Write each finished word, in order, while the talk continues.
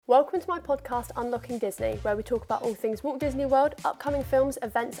Welcome to my podcast Unlocking Disney, where we talk about all things Walt Disney World, upcoming films,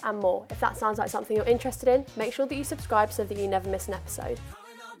 events and more. If that sounds like something you're interested in, make sure that you subscribe so that you never miss an episode.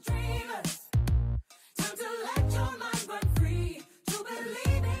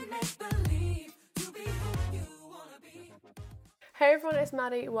 Hey everyone, it's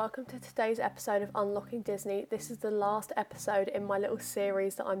Maddie. Welcome to today's episode of Unlocking Disney. This is the last episode in my little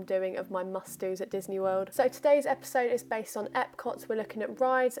series that I'm doing of my must-dos at Disney World. So today's episode is based on Epcot. We're looking at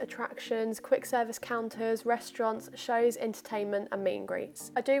rides, attractions, quick service counters, restaurants, shows, entertainment and meet and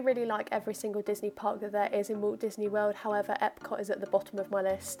greets. I do really like every single Disney park that there is in Walt Disney World, however Epcot is at the bottom of my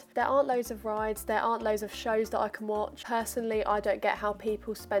list. There aren't loads of rides, there aren't loads of shows that I can watch. Personally, I don't get how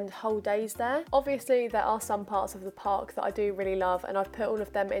people spend whole days there. Obviously, there are some parts of the park that I do really love, and I've put all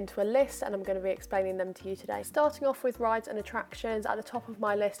of them into a list and I'm going to be explaining them to you today. Starting off with rides and attractions, at the top of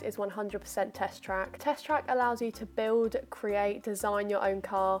my list is 100% Test Track. Test Track allows you to build, create, design your own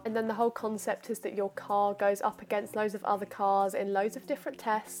car, and then the whole concept is that your car goes up against loads of other cars in loads of different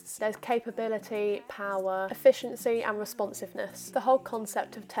tests. There's capability, power, efficiency and responsiveness. The whole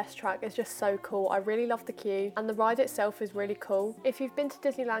concept of Test Track is just so cool. I really love the queue and the ride itself is really cool. If you've been to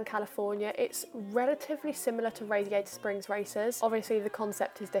Disneyland California, it's relatively similar to Radiator Springs races. Obviously the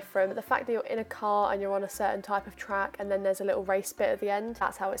concept is different, but the fact that you're in a car and you're on a certain type of track and then there's a little race bit at the end,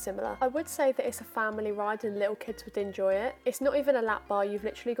 that's how it's similar. I would say that it's a family ride and little kids would enjoy it. It's not even a lap bar, you've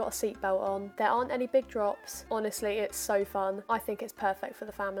literally got a seatbelt on. There aren't any big drops. Honestly, it's so fun. I think it's perfect for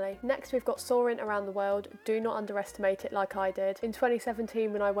the family. Next we've got Soarin' Around the World. Do not underestimate it like I did. In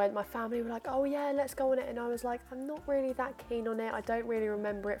 2017 when I went, my family were like, oh yeah, let's go on it, and I was like, I'm not really that keen on it. I don't really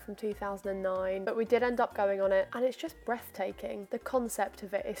remember it from 2009, but we did end up going on it and it's just breathtaking. The concept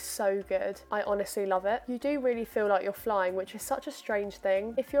of it is so good. I honestly love it. You do really feel like you're flying, which is such a strange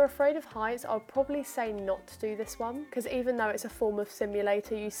thing. If you're afraid of heights, I'll probably say not to do this one, because even though it's a form of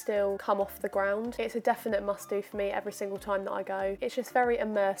simulator, you still come off the ground. It's a definite must-do for me every single time that I go. It's just very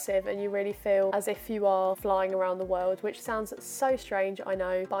immersive and you really feel as if you are flying around the world, which sounds so strange, I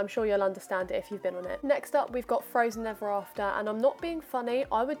know, but I'm sure you'll understand it if you've been on it. Next up, we've got Frozen Ever After, and I'm not being funny,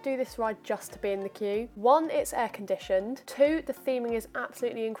 I would do this ride just to be in the queue. 1, it's air conditioned. 2, the theming is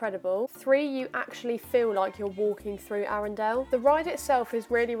absolutely incredible. 3, you actually feel like you're walking through Arendelle. The ride itself is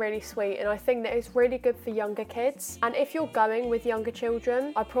really sweet, and I think that it's really good for younger kids, and if you're going with younger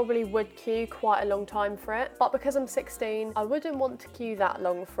children, I probably would queue quite a long time for it, but because I'm 16, I wouldn't want to queue that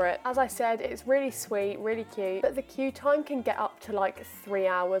long for it. As I said, it's really sweet, really cute, but the queue time can get up to like 3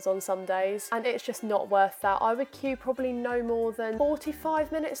 hours on some days, and it's just not worth that. I would queue probably no more than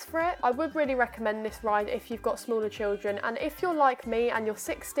 45 minutes for it. I would really recommend this ride if you've got smaller children, and if you're like me and you're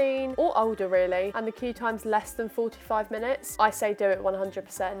 16 or older really, and the queue time's less than 45 minutes, I say do it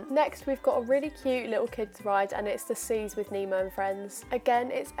 100%. Next, we've got a really cute little kids ride, and it's the Seas with Nemo and Friends.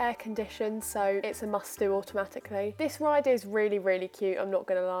 Again, it's air conditioned, so it's a must do automatically. This ride is really cute, I'm not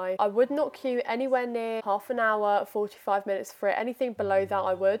gonna lie. I would not queue anywhere near half an hour, 45 minutes for it. Anything below that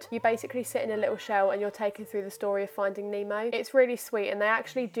I would. You basically sit in a little shell and you're taken through the story of Finding Nemo. It's really sweet, and they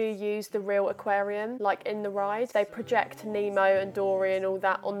actually do use the real aquarium, like in the ride. They project Nemo and Dory and all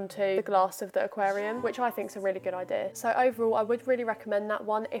that onto the glass of the aquarium, which I think is a really good idea. So overall, I would really recommend that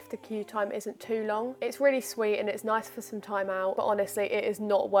one if the queue time isn't too long. It's really sweet and it's nice for some time out, but honestly, it is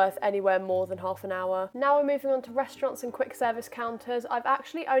not worth anywhere more than half an hour. Now we're moving on to restaurants and quick service counters. I've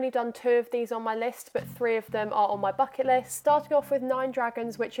actually only done 2 of these on my list, but 3 of them are on my bucket list. Starting off with Nine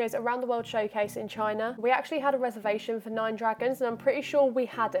Dragons, which is Around the World Showcase in China. We actually had a reservation for Nine Dragons, and I'm pretty sure we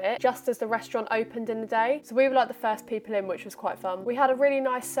had it just as the restaurant opened in the day. So we were like the first people in, which was quite fun. We had a really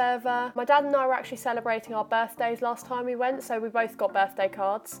nice server. My dad and I were actually celebrating our birthdays last time we went, so we both got birthday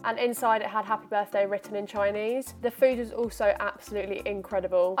cards, and inside it had happy birthday written in Chinese. The food was also absolutely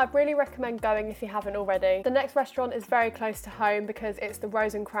incredible. I really recommend going if you haven't already. The next restaurant is very close to home because it's the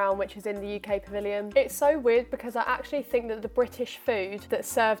Rose and Crown, which is in the UK Pavilion. It's so weird because I actually think that the British food that's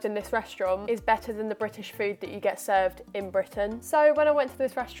served in this restaurant is better than the British food that you get served in Britain. So when I went to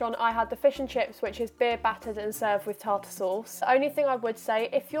this restaurant, I had the fish and chips, which is beer battered and served with tartar sauce. The only thing I would say,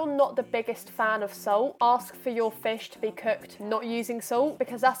 if you're not the biggest fan of salt, ask for your fish to be cooked not using salt,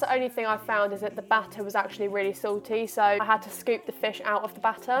 because that's the only thing I found is that the batter was actually really salty, so I had to scoop the fish out of the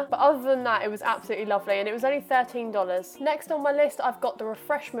batter. But other than that, it was absolutely lovely, and it was only $13. Next on my list, I've got the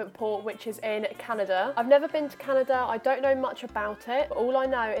Refreshment Port, which is in Canada. I've never been to Canada, I don't know much about it, but all I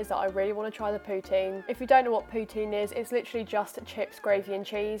know is that I really want to try the poutine. If you don't know what poutine is, it's literally just chips, gravy and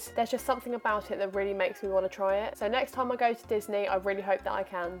cheese. There's just something about it that really makes me want to try it. So next time time I go to Disney, I really hope that I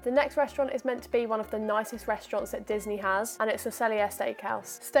can. The next restaurant is meant to be one of the nicest restaurants that Disney has, and it's the Cellier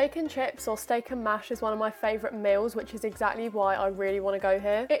Steakhouse. Steak and chips or steak and mash is one of my favourite meals, which is exactly why I really want to go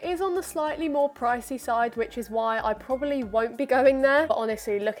here. It is on the slightly more pricey side, which is why I probably won't be going there, but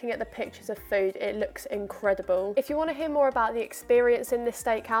honestly, looking at the pictures of food, it looks incredible. If you want to hear more about the experience in this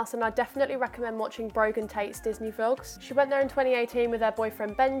steakhouse, then I definitely recommend watching Brogan Tate's Disney vlogs. She went there in 2018 with her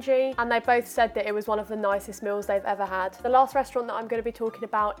boyfriend Benji, and they both said that it was one of the nicest meals they've ever had. The last restaurant that I'm going to be talking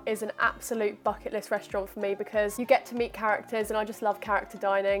about is an absolute bucket list restaurant for me because you get to meet characters and I just love character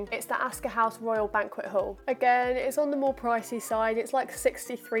dining. It's the Astor House Royal Banquet Hall. Again, it's on the more pricey side. It's like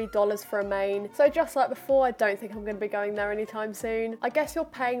 $63 for a main. So just like before, I don't think I'm going to be going there anytime soon. I guess you're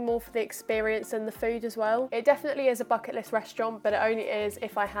paying more for the experience than the food as well. It definitely is a bucket list restaurant, but it only is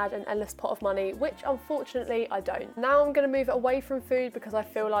if I had an endless pot of money, which unfortunately I don't. Now I'm going to move it away from food because I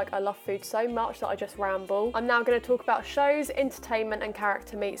feel like I love food so much that I just ramble. I'm now going to talk about shows, entertainment and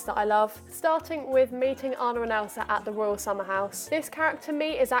character meets that I love, starting with meeting Anna and Elsa at the Royal Summer House. This character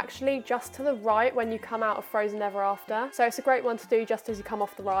meet is actually just to the right when you come out of Frozen Ever After, so it's a great one to do just as you come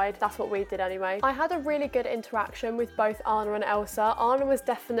off the ride. That's what we did anyway. I had a really good interaction with both Anna and Elsa. Anna was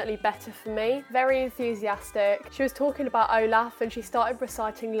definitely better for me, very enthusiastic. She was talking about Olaf and she started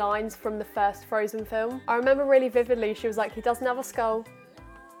reciting lines from the first Frozen film. I remember really vividly, she was like, he doesn't have a skull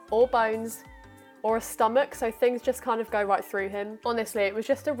or bones or a stomach, so things just kind of go right through him. Honestly, it was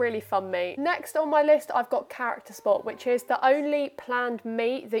just a really fun meet. Next on my list, I've got Character Spot, which is the only planned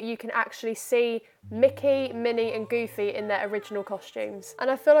meet that you can actually see Mickey, Minnie and Goofy in their original costumes. And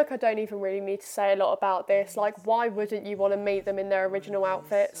I feel like I don't even really need to say a lot about this. Like, why wouldn't you want to meet them in their original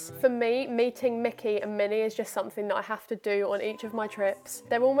outfits? For me, meeting Mickey and Minnie is just something that I have to do on each of my trips.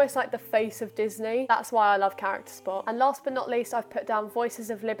 They're almost like the face of Disney. That's why I love Character Spot. And last but not least, I've put down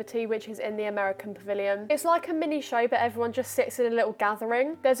Voices of Liberty, which is in the American Pavilion. It's like a mini show, but everyone just sits in a little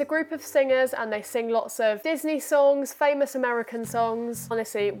gathering. There's a group of singers and they sing lots of Disney songs, famous American songs.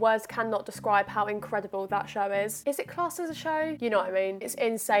 Honestly, words cannot describe how incredible that show is. Is it classed as a show? You know what I mean. It's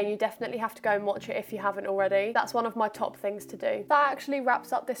insane. You definitely have to go and watch it if you haven't already. That's one of my top things to do. That actually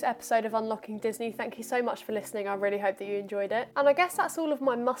wraps up this episode of Unlocking Disney. Thank you so much for listening. I really hope that you enjoyed it. And I guess that's all of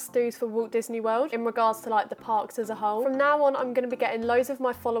my must-dos for Walt Disney World in regards to like the parks as a whole. From now on, I'm going to be getting loads of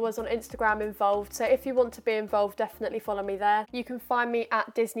my followers on Instagram involved. So if you want to be involved, definitely follow me there. You can find me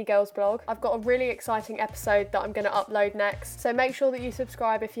at Disney Girls Blog. I've got a really exciting episode that I'm going to upload next. So make sure that you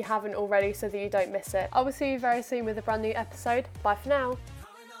subscribe if you haven't already so that you don't miss it. I will see you very soon with a brand new episode. Bye for now.